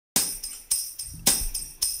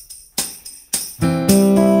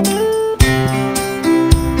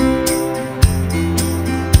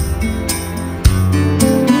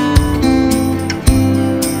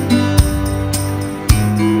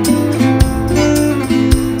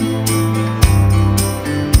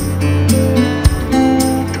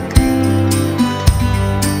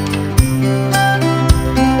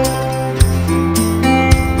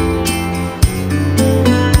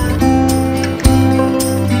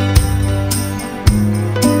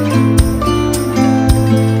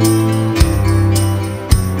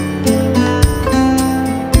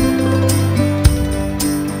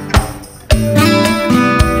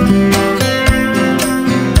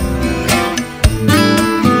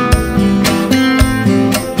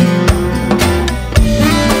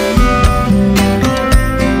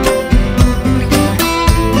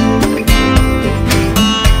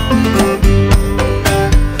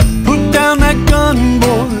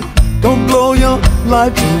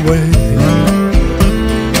life away.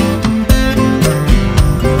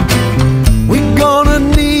 We're gonna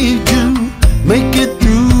need to make it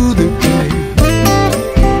through the day.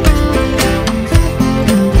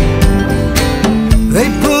 They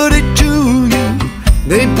put it to you,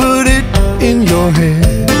 they put it in your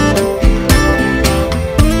head,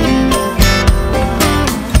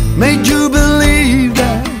 made you believe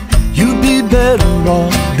that you'd be better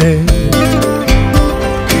off dead.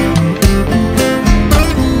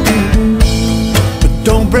 But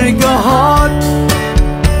don't break the heart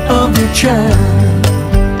of your child.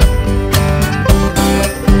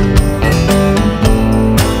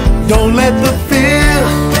 Don't let the fear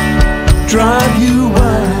drive you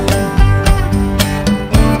wild.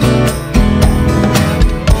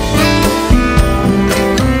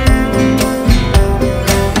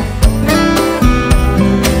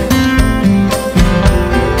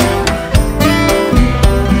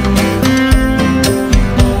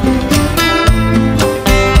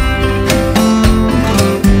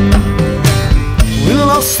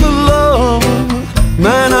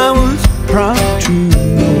 Man, I was proud to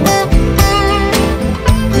know.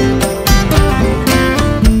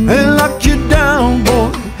 They locked you down, boy,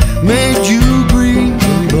 made you grieve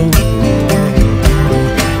alone.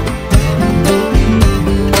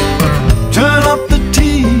 Turn up the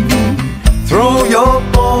TV, throw your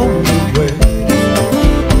phone away.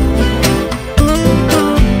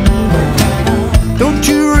 Don't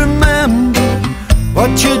you remember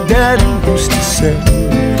what your daddy used to say?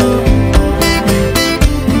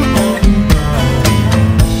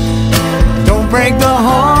 Break the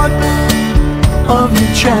heart of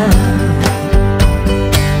your child.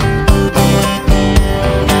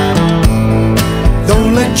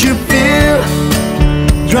 Don't let your fear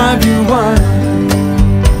drive you wild.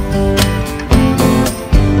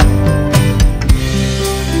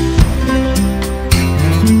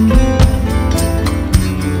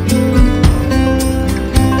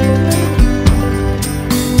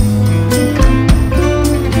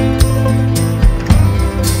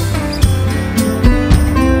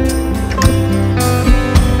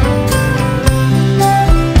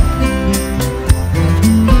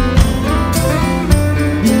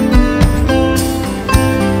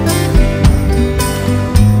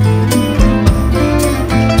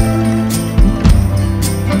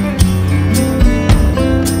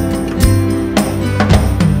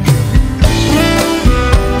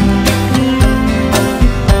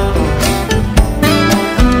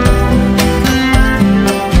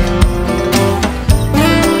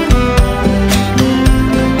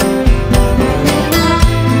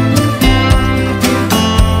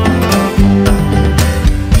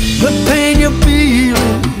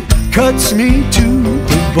 Cuts me to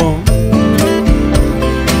the bone.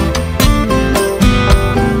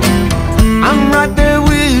 I'm right there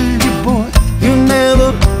with you, boy. You'll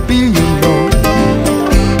never be alone.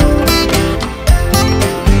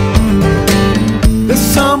 There's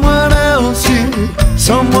someone else here,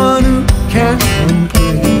 someone who can't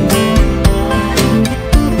complain.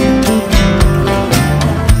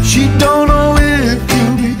 She don't know if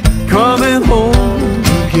you'll be coming home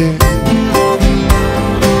again.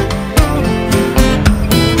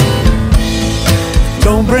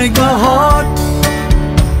 Don't break the heart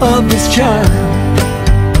of this child.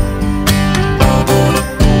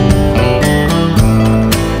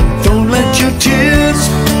 Don't let your tears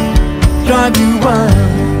drive you wild.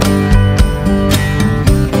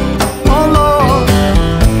 Oh Lord,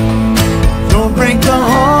 don't break the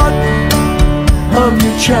heart of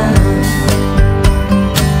your child.